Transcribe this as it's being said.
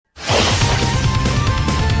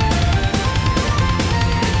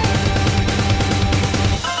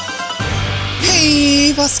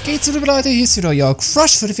Hey, was geht's, liebe Leute? Hier ist wieder euer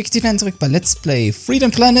Crush für die fiktiven zurück bei Let's Play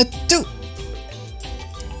Freedom Planet 2.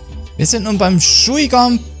 Wir sind nun beim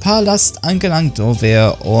Shuigam-Palast angelangt, wo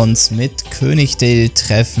wir uns mit König Dill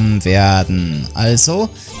treffen werden. Also,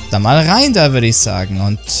 da mal rein da, würde ich sagen.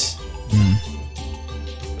 Und,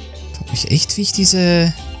 frag mich echt, wie ich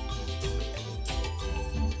diese...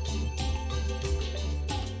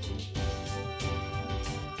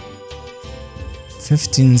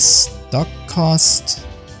 $15 Stock Cost,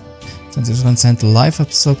 20% Life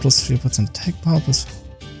Absorb plus 4% Attack Power plus...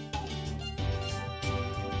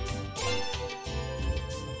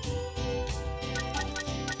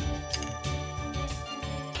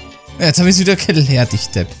 Ja, jetzt habe ich es wieder gelernt, ich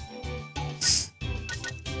Depp.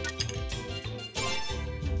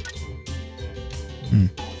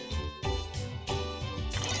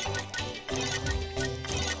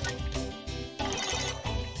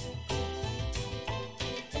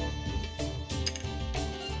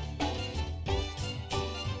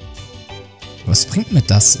 Was bringt mir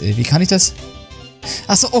das? Wie kann ich das?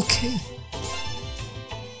 Achso, okay.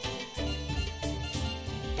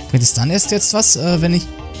 Bringt es dann erst jetzt was, wenn ich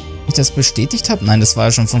das bestätigt habe? Nein, das war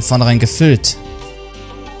ja schon von vornherein gefüllt.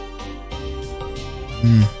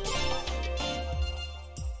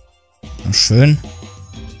 Na schön.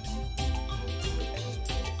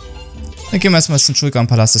 Dann gehen wir erstmal zum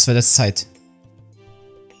Shuigam-Palast. Das wird jetzt Zeit.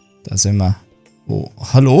 Da sind wir. Oh,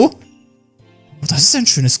 hallo? Oh, das ist ein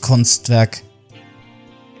schönes Kunstwerk.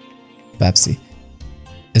 Babsy.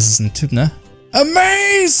 Es ist ein Typ, ne?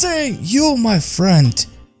 Amazing! You, my friend.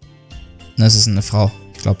 Na, es ist eine Frau.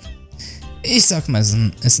 Ich glaube. Ich sag mal, es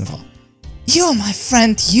ist eine Frau. You, my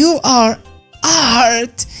friend. You are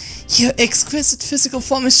art. Your exquisite physical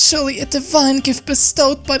form is surely a divine gift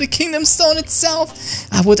bestowed by the Kingdom Stone itself.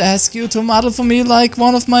 I would ask you to model for me like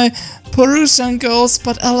one of my Perusian girls,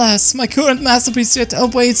 but alas, my current masterpiece yet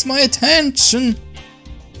awaits my attention.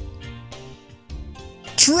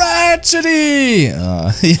 Tragedy!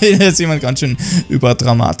 Hier ist jemand ganz schön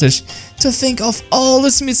überdramatisch. To think of all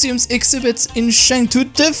this museum's exhibits in Chengdu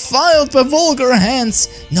defiled by vulgar hands.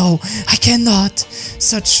 No, I cannot.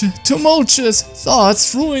 Such tumultuous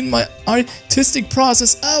thoughts ruin my artistic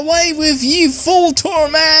process. Away with ye, full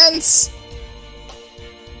torments!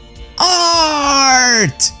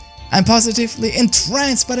 Art! I'm positively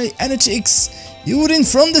entranced by the energy exuding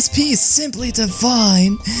from this piece, simply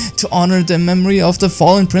divine. To honor the memory of the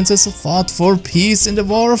fallen princess who fought for peace in the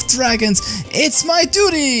War of Dragons, it's my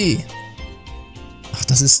duty! Ach,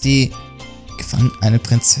 das ist die gefallene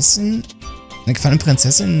Prinzessin? Eine gefallene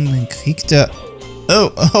Prinzessin im Krieg der... Oh,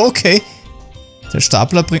 okay. Der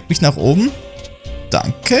Stapler bringt mich nach oben.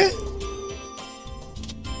 Danke.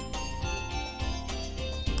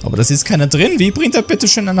 Aber da ist keiner drin. Wie bringt er bitte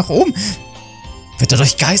schön nach oben? Wird er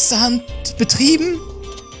durch Geisterhand betrieben?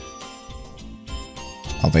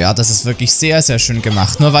 Aber ja, das ist wirklich sehr, sehr schön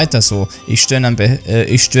gemacht. Nur weiter so. Ich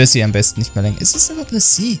störe sie am besten nicht mehr länger. Ist es überhaupt eine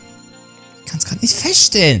Sie? Ich kann es gerade nicht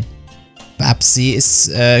feststellen. Babsy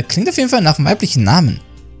ist, klingt auf jeden Fall nach einem weiblichen Namen.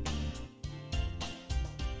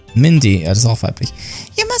 Mindy, ja, das ist auch weiblich.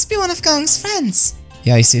 You must be one of Gong's friends.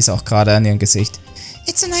 Ja, ich sehe es auch gerade an ihrem Gesicht.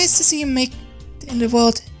 It's so nice to see you make in the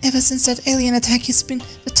world. Ever since that alien attack, you've been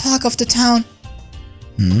the talk of the town.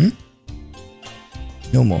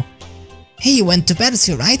 No more. Hey, you went to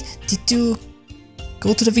Battlefield, right? Did you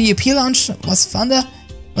go to the VIP lounge? Was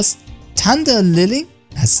Thunder Lilling?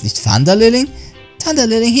 Heißt es nicht Thunder Lilling? Thunder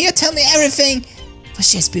Lilling, here, tell me everything! Was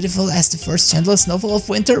she as beautiful as the first gentlest novel of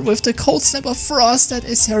winter with the cold snap of frost that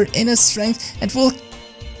is her inner strength and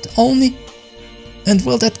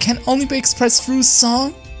that can only be expressed through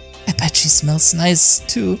song? I bet she smells nice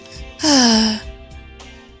too.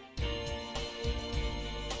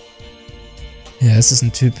 Ja, es ist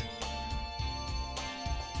ein Typ.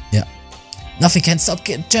 Ja. Nothing can stop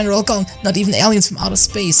General Gong, not even aliens from outer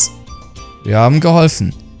space. Wir haben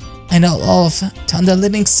geholfen. I know all of Thunder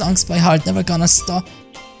Living's songs by heart, never gonna stop.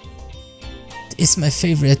 It's my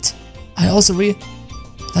favorite. I also really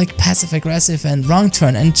like Passive Aggressive and Wrong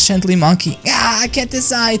Turn and Gently Monkey. I can't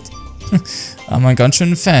decide. I'm ein ganz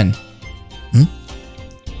schöner Fan.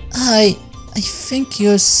 I think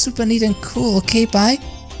you're super neat and cool, okay, bye?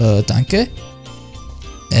 Danke.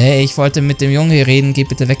 Ey, ich wollte mit dem Jungen hier reden, geh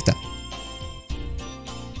bitte weg da.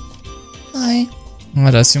 Hi. Oh,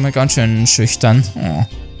 da ist jemand ganz schön schüchtern. Oh.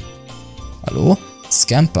 Hallo?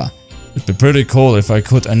 Scamper. It'd be pretty cool if I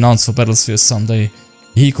could announce for Battlefield someday.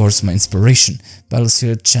 Igor's my inspiration.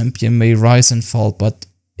 Battlefield champion may rise and fall, but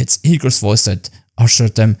it's Igor's voice that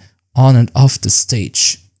ushered them on and off the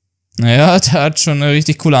stage. Naja, der hat schon eine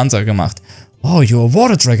richtig coole Ansage gemacht. Oh, you're a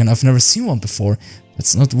water dragon. I've never seen one before.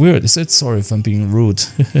 That's not weird, is it? Sorry if I'm being rude.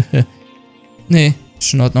 Nee,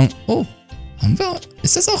 ist in Ordnung. Oh, haben wir...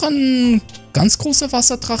 Ist das auch ein ganz großer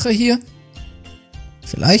Wasserdrache hier?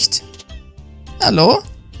 Vielleicht? Hallo?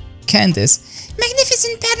 Candice.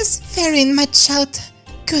 Magnificent baddest fairy in my child.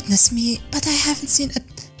 Goodness me, but I haven't seen a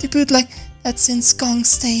debut like that since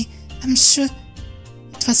Gong's day. I'm sure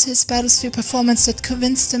it was his Battlefield performance that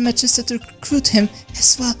convinced the Magister to recruit him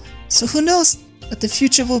as well. So who knows what the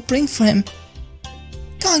future will bring for him.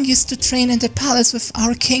 Gong used to train in the palace with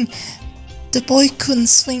our king. The boy couldn't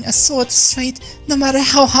swing a sword straight, no matter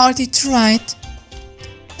how hard he tried.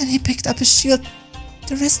 Then he picked up a shield.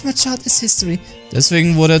 The rest, my child, is history.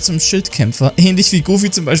 Deswegen wurde er zum Schildkämpfer, ähnlich wie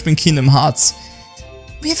Goofy zum Beispiel in Kingdom Hearts.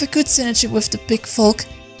 We have a good synergy with the big folk.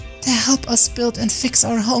 They help us build and fix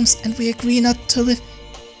our homes, and we agree not to leave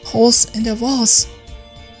holes in the walls.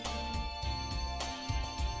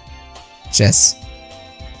 Jess.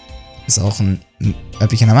 Ist auch ein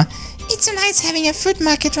weiblicher Name. It's so nice having a fruit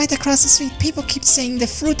market right across the street. People keep saying the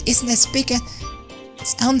fruit isn't as big as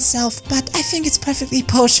its own self, but I think it's perfectly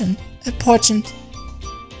portioned.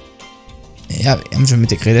 Ja, wir haben schon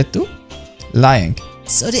mit dir geredet, du? Lying.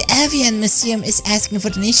 So the Avian Museum is asking for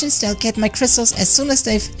donations. They'll get my crystals as soon as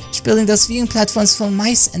they've building those viewing platforms for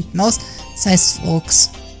mice and mouse-sized folks.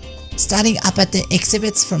 Starting up at the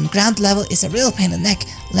exhibits from ground level is a real pain in the neck,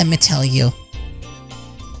 let me tell you.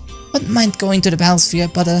 Wouldn't mind going to the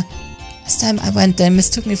Battlefield, but last time I went they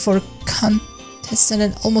mistook me for a contestant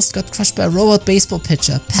and almost got crushed by a robot baseball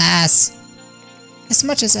pitcher. Pass! As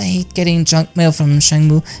much as I hate getting junk mail from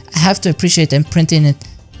Shangmu, I have to appreciate them printing it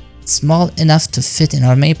small enough to fit in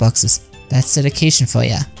our mailboxes. That's dedication for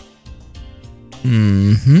ya.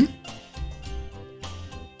 Mhm.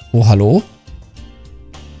 Oh, hallo?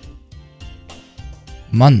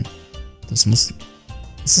 Mann. Das muss...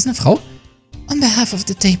 Ist das eine Frau? On behalf of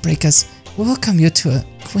the Daybreakers, we welcome you to a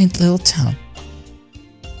quaint little town.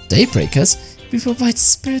 Daybreakers? We provide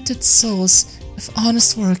spirited souls with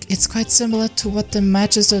honest work. It's quite similar to what the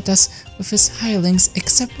Magister does with his hirelings,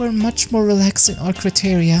 except we're much more relaxed in our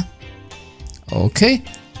criteria. Okay,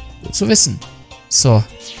 gut zu wissen. So.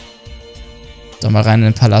 Da mal rein in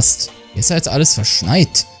den Palast. Hier ist ja jetzt alles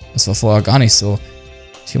verschneit. Das war vorher gar nicht so.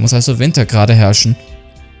 Hier muss also Winter gerade herrschen.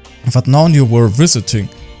 But now you were visiting.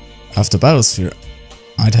 After Battlesphere,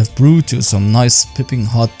 I'd have brewed you some nice piping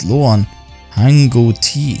hot Loan Hango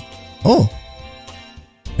tea. Oh.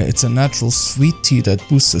 It's a natural sweet tea that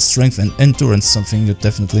boosts the strength and endurance, something you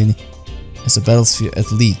definitely need as a Battlesphere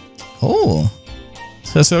athlete. Oh.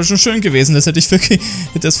 Das wäre schon schön gewesen, das hätte ich wirklich,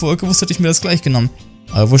 hätte das vorher gewusst, hätte ich mir das gleich genommen.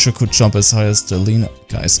 I wish I could jump as high as the lean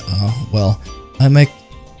guys are. Well, I make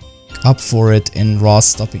up for it in raw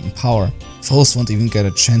stopping power. Foes won't even get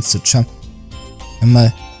a chance to jump, and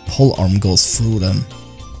my whole arm goes through them.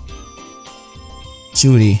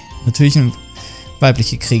 Judy, natürlich eine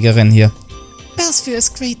weibliche Kriegerin hier. Battlesphere is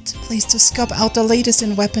a great place to scope out the latest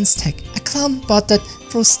in weapons tech. A clown bot that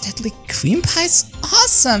throws deadly cream pies?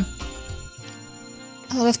 Awesome!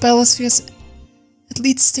 A lot of Battlespheres at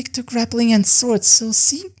least stick to grappling and swords, so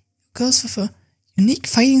seeing who goes with a unique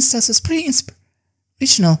fighting style is pretty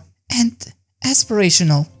inspirational and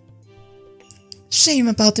aspirational. Shame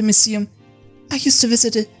about the museum. I used to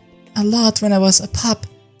visit it a lot when I was a pup.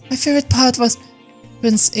 My favorite part was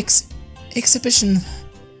Brevons exhibition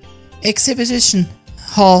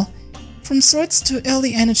hall. From swords to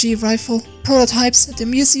early energy rifle prototypes, the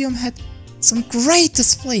museum had some great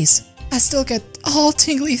displays. I still get all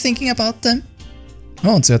tingly thinking about them.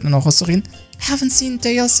 Oh, und sie hatten auch was zu reden. Haven't seen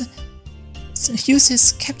Dale's use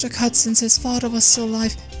his capture cards since his father was still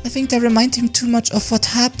alive. I think they remind him too much of what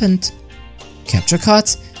happened. Capture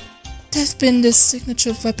cards? They've been the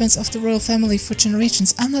signature weapons of the royal family for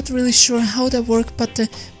generations. I'm not really sure how they work, but they're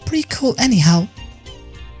pretty cool anyhow.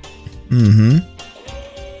 Mhm.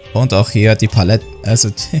 Und auch hier die Palette, also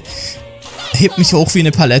hebt mich hoch wie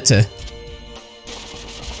eine Palette.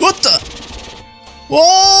 What the?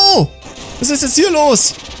 Wow! Was ist jetzt hier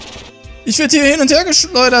los? Ich werde hier hin und her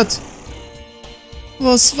geschleudert.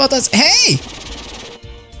 Was war das? Hey!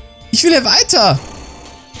 Ich will hier weiter.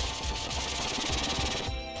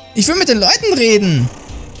 Ich will mit den Leuten reden.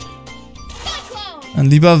 Dann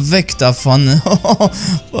lieber weg davon.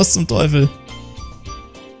 Was zum Teufel?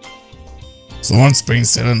 Someone's been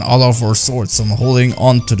stealing all of our swords, so I'm holding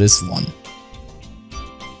on to this one.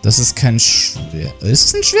 Das ist kein Schwert. Ist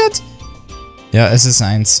es ein Schwert? Ja, es ist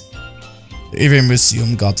eins. The Evil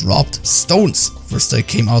Museum got robbed. Stones. First they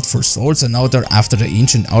came out for swords and now they're after the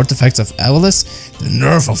ancient artifacts of Avalis. The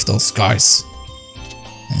nerve of those guys.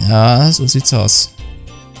 Ja, so sieht's aus.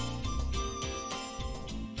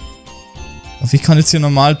 Aber ich kann jetzt hier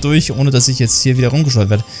normal durch, ohne dass ich jetzt hier wieder rumgeschaut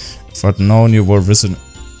werde. For known you were visiting.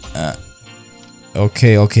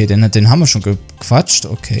 Okay, den haben wir schon gequatscht,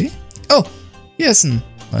 okay. Oh, hier ist ein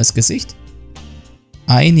neues Gesicht.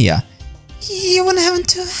 Anya. You wouldn't happen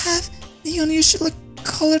to have the unusual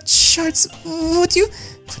colored shirts, would you?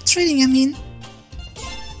 For trading, I mean.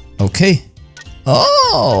 Okay.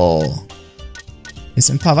 Oh. Hier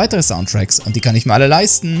sind ein paar weitere Soundtracks und die kann ich mir alle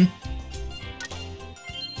leisten.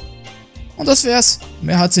 Und das wär's.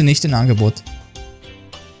 Mehr hat sie nicht in Angebot.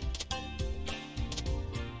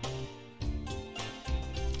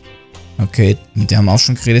 Okay, mit der haben wir auch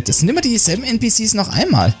schon geredet. Das sind immer dieselben NPCs noch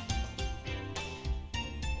einmal.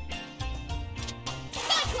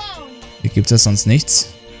 Hier gibt es sonst nichts.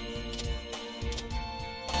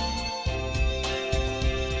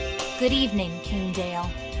 Good evening, King Dale.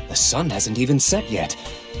 The sun hasn't even set yet.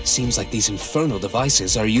 Seems like these infernal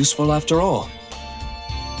devices are useful after all.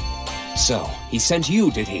 So, he sent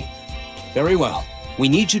you, did he? Very well. We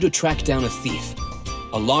need you to track down a thief.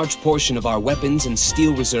 A large portion of our weapons and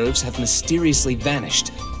steel reserves have mysteriously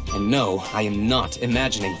vanished. And no, I am not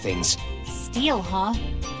imagining things. Steal, huh?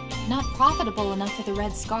 Not profitable enough for the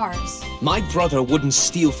Red Scarves. My brother wouldn't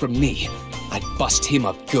steal from me. I'd bust him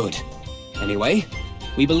up good. Anyway,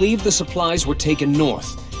 we believe the supplies were taken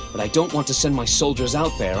north, but I don't want to send my soldiers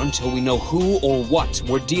out there until we know who or what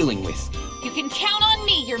we're dealing with. You can count on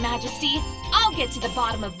me, Your Majesty. I'll get to the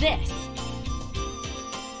bottom of this.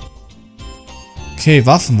 Okay,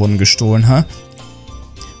 Waffen wurden gestohlen, huh?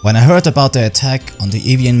 When I heard about the attack on the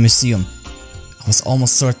Avian Museum, I was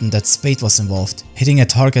almost certain that Spade was involved. Hitting a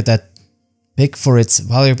target that big for its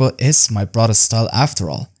valuable is my brother's style after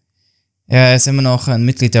all. Er ist immer noch ein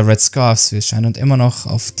Mitglied der Red Scarves, wir scheinen, und immer noch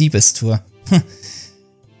auf Diebestour.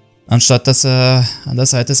 Anstatt dass er an der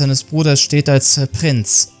Seite seines Bruders steht als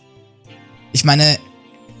Prinz. Ich meine,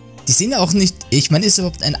 die sehen ja auch nicht. Ich meine, ist er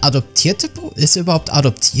überhaupt ein adoptierter Bruder? Ist er überhaupt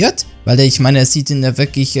adoptiert? Weil ich meine, er sieht ihn ja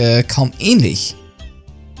wirklich kaum ähnlich.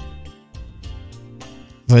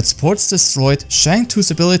 With its ports destroyed, Shang Tu's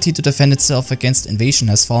ability to defend itself against invasion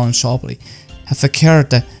has fallen sharply. Have a care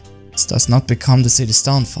that this does not become the city's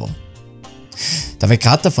downfall. Da wir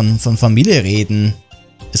gerade davon von Familie reden,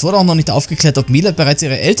 es wurde auch noch nicht aufgeklärt, ob Mila bereits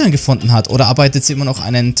ihre Eltern gefunden hat oder arbeitet sie immer noch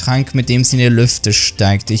einen Trank, mit dem sie in die Lüfte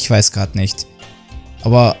steigt. Ich weiß gerade nicht.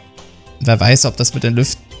 Aber wer weiß, ob das mit den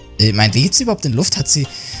Lüften... Ich meine, lebt sie überhaupt in Luft? Hat sie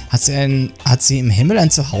im Himmel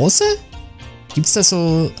ein Zuhause? Gibt's da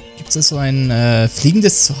so ein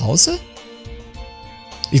fliegendes Zuhause?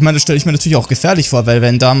 Ich meine, das stelle ich mir natürlich auch gefährlich vor, weil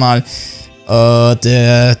wenn da mal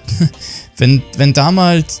wenn da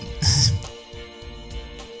mal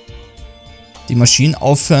die Maschinen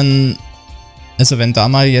aufhören, also wenn da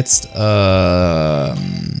mal jetzt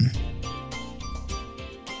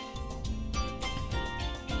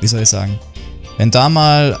wie soll ich sagen? Wenn da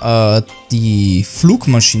mal die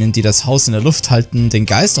Flugmaschinen, die das Haus in der Luft halten, den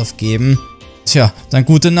Geist aufgeben, tja, dann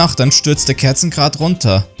gute Nacht, dann stürzt der Kerzengrad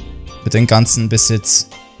runter mit dem ganzen Besitz.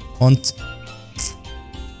 Und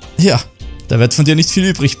ja, da wird von dir nicht viel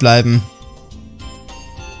übrig bleiben.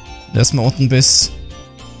 Erstmal unten bis...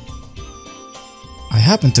 I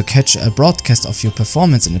happened to catch a broadcast of your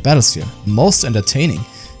performance in the battlefield. Most entertaining.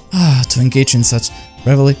 To engage in such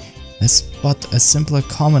revelry is but a simpler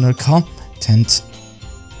commoner content.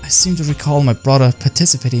 I seem to recall my brother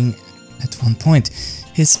participating at one point.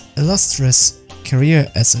 His illustrious career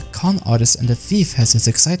as a con artist and a thief has its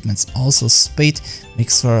excitements. Also, Spade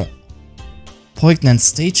makes for a poignant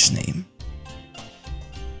stage name.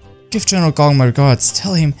 Give General Gong my regards.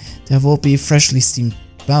 Tell him there will be freshly steamed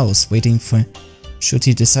bows waiting for should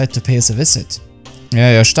he decide to pay us a visit. Ja,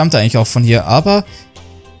 er stammt eigentlich auch von hier, aber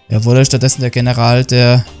er wurde stattdessen der General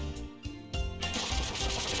der...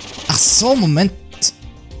 Ach so, Moment.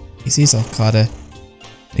 Ich sehe es auch gerade.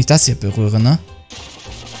 Wenn ich das hier berühre, ne?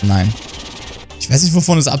 Nein. Ich weiß nicht,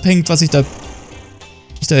 wovon es abhängt, was ich da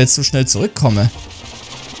jetzt so schnell zurückkomme.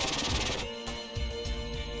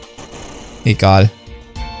 Egal.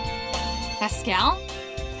 Pascal?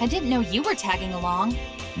 I didn't know you were tagging along.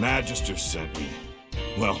 Magister sent me.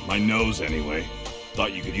 Well, my nose anyway.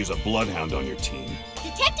 Thought you could use a bloodhound on your team.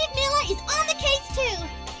 Detective Mila is on the case too.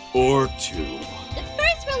 Or two. The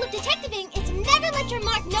first rule of detectiving is to never let your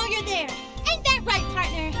mark know you're there. Ain't that right,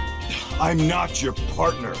 partner? I'm not your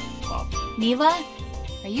partner, Pop. Mila,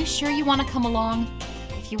 are you sure you want to come along?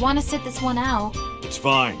 If you want to sit this one out... It's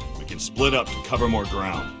fine. We can split up to cover more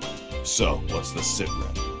ground. So, what's the sit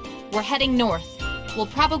rep? We're heading north. We'll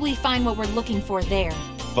probably find what we're looking for there.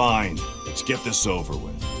 Fine. Let's get this over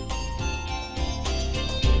with.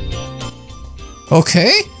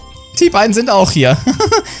 Okay. Die beiden sind auch hier.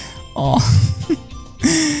 Oh.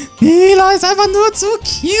 Lila ist einfach nur zu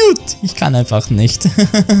cute. Ich kann einfach nicht.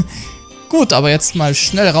 Gut, aber jetzt mal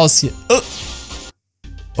schnell raus hier.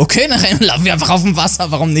 Okay, dann laufen wir einfach auf dem Wasser.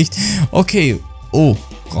 Warum nicht? Okay. Oh,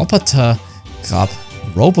 Robotergrab.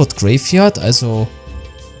 Robot Graveyard. Also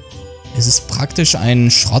ist es praktisch ein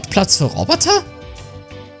Schrottplatz für Roboter?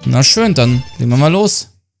 Na schön, dann legen wir mal los.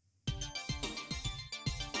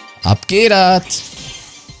 Ab geht das.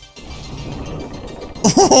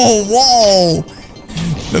 Oh, wow.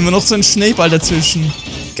 Wenn wir noch so einen Schneeball dazwischen.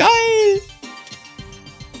 Geil.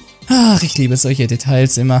 Ach, ich liebe solche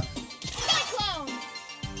Details immer.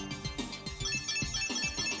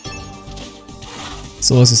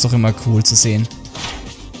 So ist es doch immer cool zu sehen.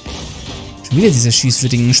 Schon wieder diese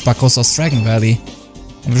schießwürdigen Spackos aus Dragon Valley.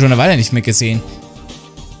 Haben wir schon eine Weile nicht mehr gesehen.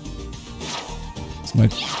 Mal.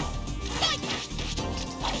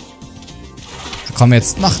 Komm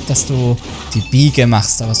jetzt, mach, dass du die Biege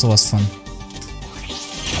machst, aber sowas von.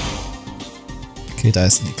 Okay, da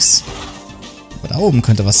ist nichts. Aber da oben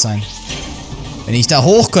könnte was sein. Wenn ich da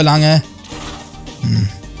hochgelange.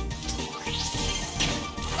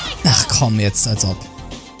 Ach komm jetzt, als ob.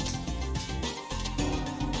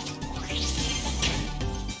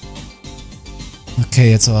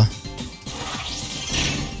 Okay, jetzt aber.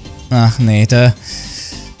 Ach nee,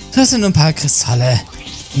 das sind nur ein paar Kristalle.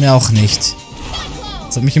 Mehr auch nicht.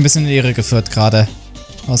 Das hat mich ein bisschen in die Irre geführt gerade.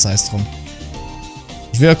 Aber sei es drum.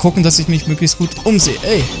 Ich will ja gucken, dass ich mich möglichst gut umsehe.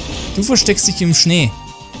 Ey, du versteckst dich im Schnee.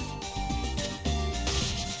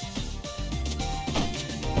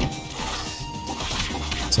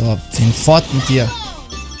 So, fing fort mit dir.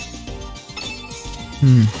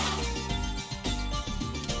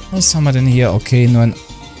 Was haben wir denn hier? Okay, nur ein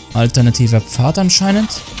alternativer Pfad anscheinend.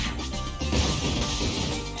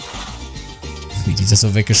 Wie die da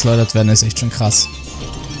so weggeschleudert werden, ist echt schon krass.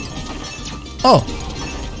 Oh.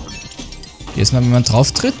 Hier ist mal, wenn man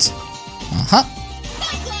drauf tritt. Aha.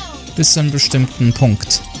 Bis zu einem bestimmten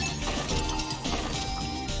Punkt.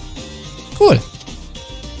 Cool.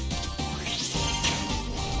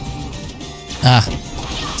 Ah.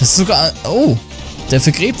 Das ist sogar... Oh. Der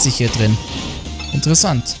vergräbt sich hier drin.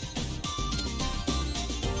 Interessant.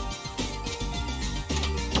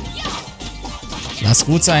 Lass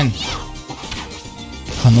gut sein.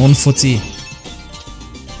 Kanonenfuzzi.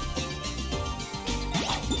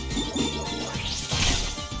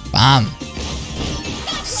 Bam.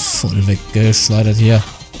 Voll weggeschleudert hier.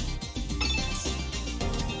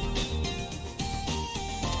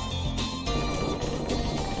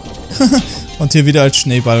 Und hier wieder als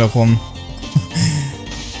Schneeball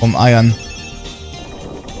rumeiern.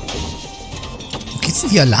 Wo geht's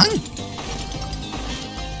denn hier lang?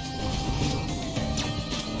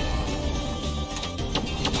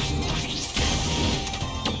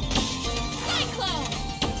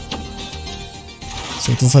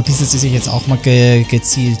 So, du verbissest dich jetzt auch mal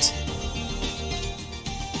gezielt.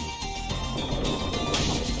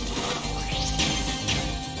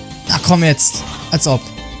 Na komm jetzt. Als ob.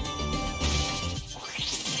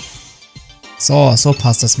 So, so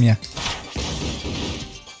passt das mir.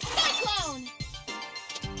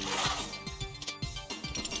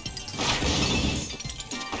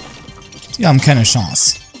 Die haben keine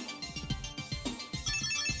Chance.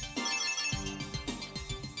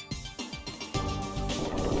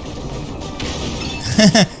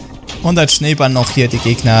 Und als Schneeball noch hier die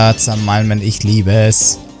Gegner zermalmen. Ich liebe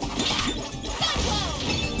es.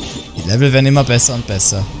 Die Level werden immer besser und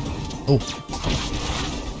besser. Oh.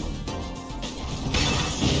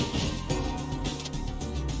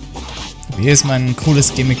 Hier ist mein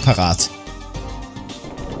cooles Gimmick parat.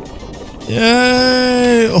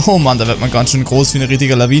 Yay! Oh Mann, da wird man ganz schön groß wie eine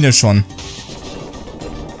richtige Lawine schon.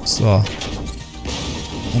 So.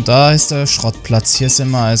 Und da ist der Schrottplatz. Hier sind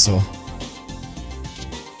wir also.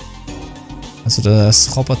 Also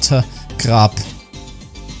das Robotergrab.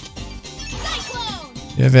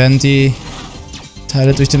 Hier werden die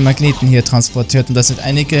Teile durch den Magneten hier transportiert. Und da sind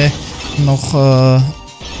einige noch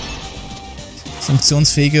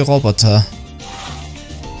funktionsfähige Roboter.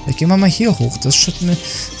 Ja, gehen wir mal hier hoch. Das schaut mir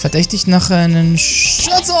verdächtig nach einem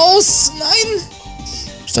Schatz aus. Nein!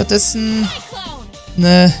 Stattdessen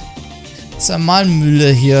eine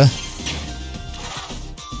Zermalmühle hier.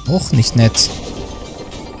 Auch nicht nett.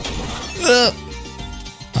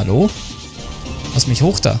 Hallo? Lass mich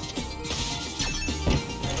hoch da.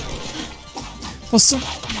 Was so?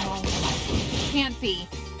 Can't be.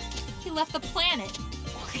 He left the planet.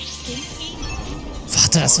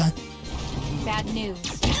 Warte, das war... Bad news.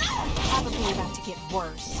 Probably about to get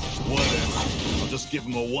worse. Whatever. I'll just give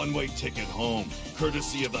him a one-way ticket home,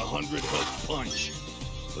 courtesy of the 100-hook punch.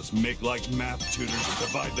 Let's make like math tutors and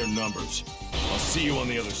divide their numbers. I'll see you on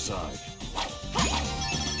the other side.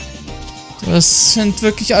 Das sind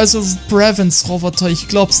wirklich also Brevons Roboter, ich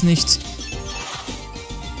glaub's nicht.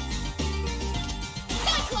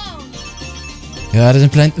 Ja, er hat den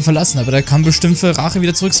Planeten verlassen, aber der kann bestimmt für Rache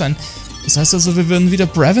wieder zurück sein. Das heißt also, wir würden wieder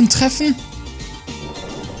Brevon treffen?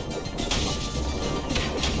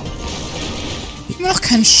 Immer noch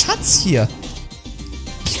keinen Schatz hier.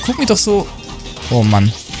 Ich guck mir doch so... Oh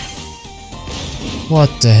Mann. What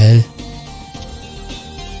the hell?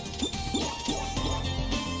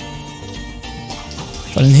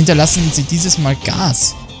 Vor allem hinterlassen sie dieses Mal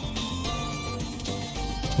Gas.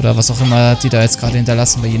 Oder was auch immer die da jetzt gerade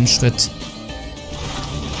hinterlassen bei jedem Schritt.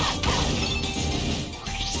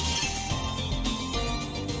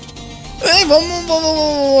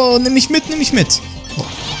 Ey, nimm mich mit, nimm mich mit. Oh.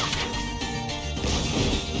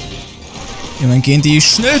 Irgendwann gehen die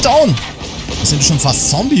schnell down. Das sind schon fast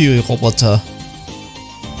Zombie-Roboter.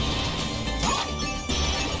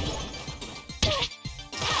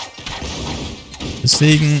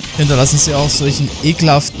 Deswegen hinterlassen sie auch solchen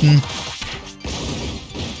ekelhaften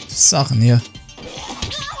Sachen hier.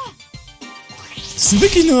 Das sind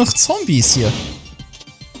wirklich nur noch Zombies hier.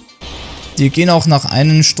 Die gehen auch nach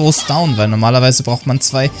einem Stoß down, weil normalerweise braucht man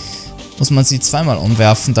muss man sie zweimal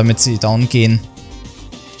umwerfen, damit sie down gehen.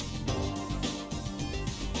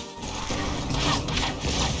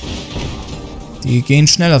 Die gehen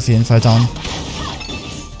schnell auf jeden Fall down.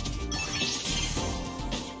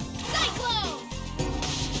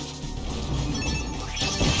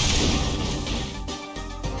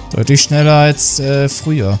 Deutlich schneller als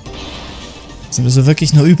früher. Das sind also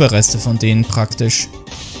wirklich nur Überreste von denen praktisch.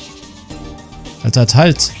 Alter,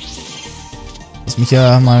 halt. Lass mich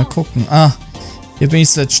ja mal gucken. Ah, hier bin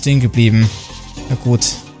ich jetzt stehen geblieben. Ja gut.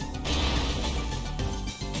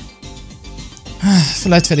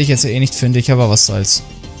 Vielleicht werde ich jetzt eh nicht fündig, aber was soll's.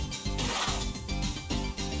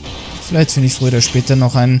 Vielleicht finde ich früher oder später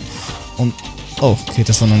noch einen... Und oh, okay,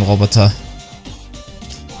 das war nur ein Roboter.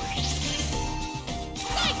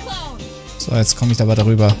 So, jetzt komme ich aber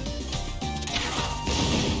darüber.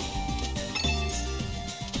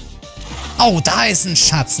 Oh, da ist ein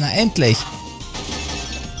Schatz. Na, endlich.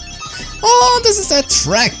 Oh, das ist der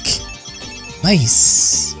Track.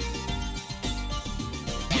 Nice.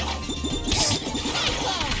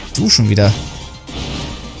 Du schon wieder.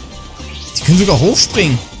 Die können sogar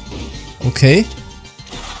hochspringen. Okay.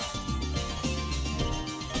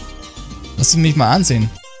 Lass mich mal ansehen.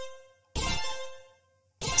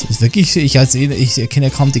 Das ist wirklich... Ich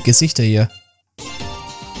erkenne kaum die Gesichter hier.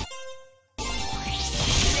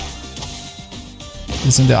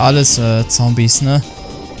 Das sind ja alles Zombies, ne?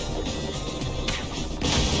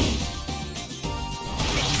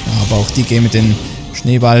 Ja, aber auch die gehen mit den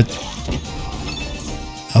Schneeball...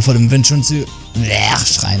 Ja, vor dem Wind schon zu...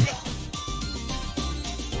 schreien.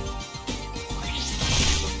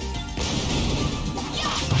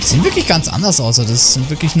 Die sehen wirklich ganz anders aus. Das sind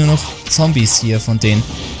wirklich nur noch Zombies hier von denen.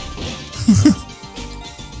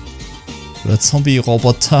 Oder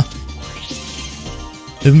Zombie-Roboter.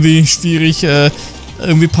 Irgendwie schwierig,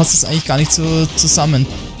 irgendwie passt es eigentlich gar nicht so zusammen.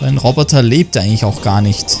 Weil ein Roboter lebt eigentlich auch gar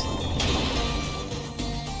nicht.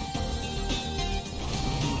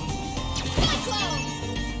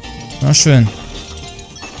 Na schön.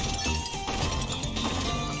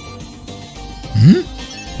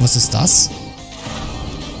 Was ist das?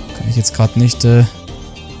 Kann ich jetzt gerade nicht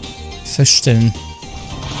feststellen.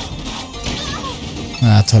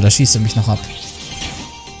 Na toll, da schießt er mich noch ab.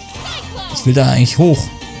 Ich will da eigentlich hoch.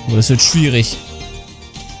 Aber das wird schwierig.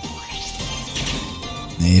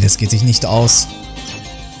 Nee, das geht sich nicht aus.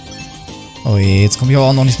 Oh je, jetzt komme ich aber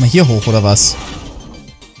auch noch nicht mal hier hoch, oder was?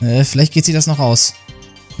 Vielleicht geht sich das noch aus.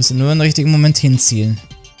 Müssen nur im richtigen Moment hinzielen.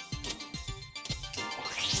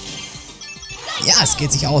 Ja, es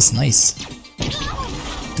geht sich aus. Nice.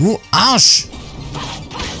 Du Arsch!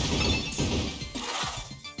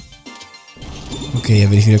 Okay, hier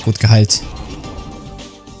werde ich wieder gut geheilt.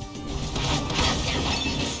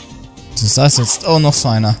 Was ist das jetzt? Oh, noch so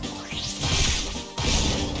einer.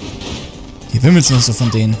 Hier wimmelt's noch so von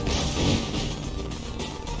denen.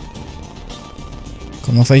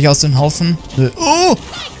 Kommen noch welche aus dem Haufen? Oh!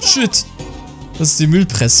 Shit! Das ist die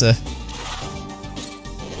Müllpresse.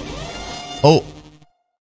 Oh.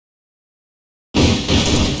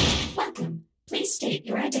 Welcome. Please state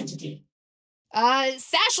your identity.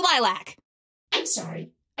 Sash Lilac. I'm sorry.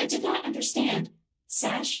 I did not understand.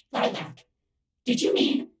 Sash Lilac. Did you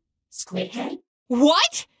mean Squidhead?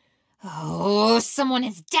 What? Oh, someone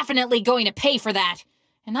is definitely going to pay for that.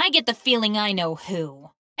 And I get the feeling I know who.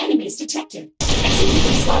 Enemies detected. Execute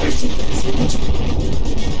the slaughter sequence.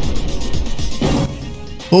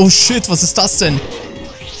 Oh shit, was ist das denn?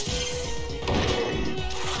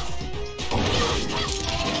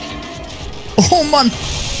 Oh Mann.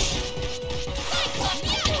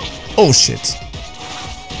 Oh shit.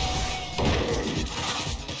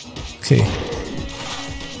 Okay.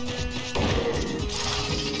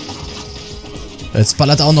 Jetzt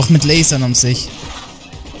ballert auch noch mit Lasern um sich.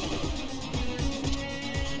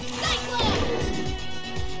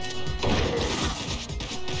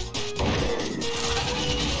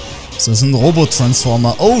 So, das ist ein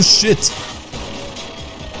Robot-Transformer. Oh shit.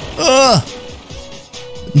 Ah.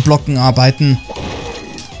 Mit den Blocken arbeiten.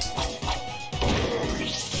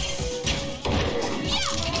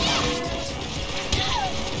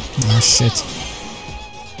 Ah shit.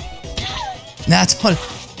 Na toll.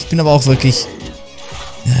 Ich bin aber auch wirklich...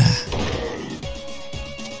 Ja.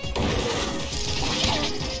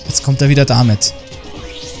 Jetzt kommt er wieder damit.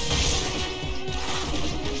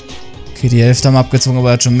 Okay, die Hälfte haben abgezogen,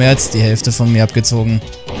 aber er hat schon mehr als die Hälfte von mir abgezogen.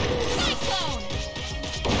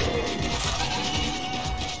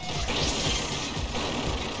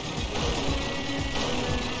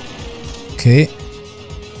 Okay.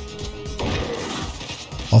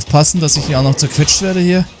 Aufpassen, dass ich hier auch noch zerquetscht werde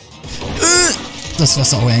hier. Das war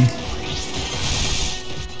sau eng.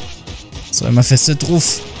 So, immer feste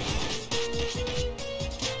drauf.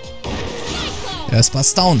 Er ist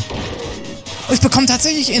fast down. Oh, ich bekomme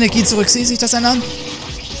tatsächlich Energie zurück. Sehe sich das an?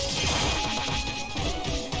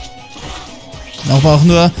 Aber auch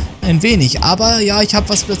nur ein wenig. Aber ja, ich habe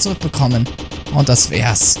was wieder zurückbekommen. Und das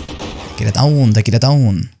wär's. Da geht er down, da geht er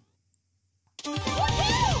down.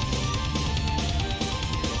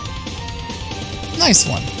 Nice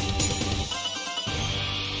one.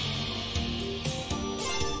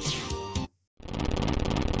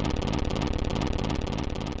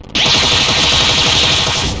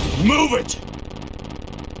 Move it!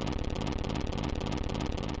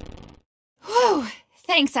 Whew.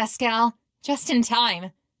 Thanks, Escal. Just in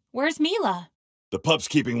time. Where's Mila? The pup's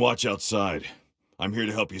keeping watch outside. I'm here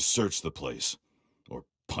to help you search the place. Or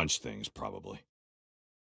punch things, probably.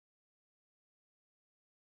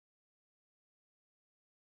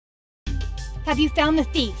 Have you found the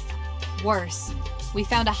thief? Worse. We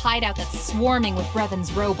found a hideout that's swarming with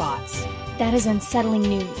Brevons robots. That is unsettling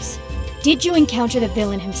news. Did you encounter the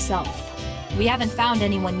villain himself? We haven't found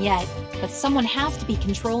anyone yet, but someone has to be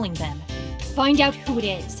controlling them. Find out who it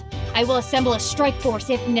is. I will assemble a strike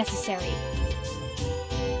force if necessary.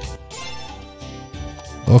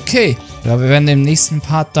 Okay, ja, wir werden im nächsten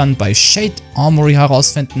Part dann bei Shade Armory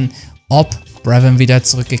herausfinden, ob Brevon wieder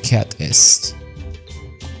zurückgekehrt ist.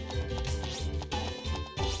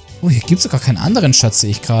 Oh, hier gibt es sogar keinen anderen Schatz,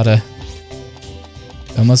 sehe ich gerade.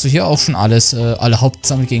 Wir haben also hier auch schon alles, alle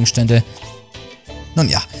Hauptsammelgegenstände. Nun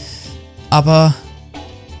ja, aber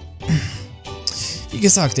wie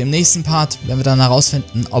gesagt, im nächsten Part werden wir dann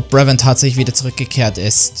herausfinden, ob Brevon tatsächlich wieder zurückgekehrt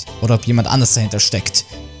ist oder ob jemand anders dahinter steckt,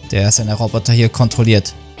 der seine Roboter hier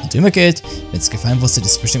kontrolliert. Und wie immer gilt, wenn es gefallen wusste,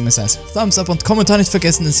 das bestimmt ist als Thumbs up und Kommentar nicht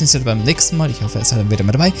vergessen, dann sind wir beim nächsten Mal. Ich hoffe, ihr seid dann wieder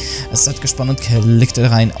mit dabei. Also seid gespannt und klickt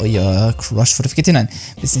rein, euer Crush Fotografiert hinein.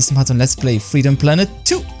 Bis zum nächsten Mal zum Let's Play Freedom Planet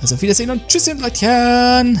 2. Also auf Wiedersehen und tschüss, ihr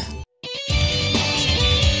Leutchen!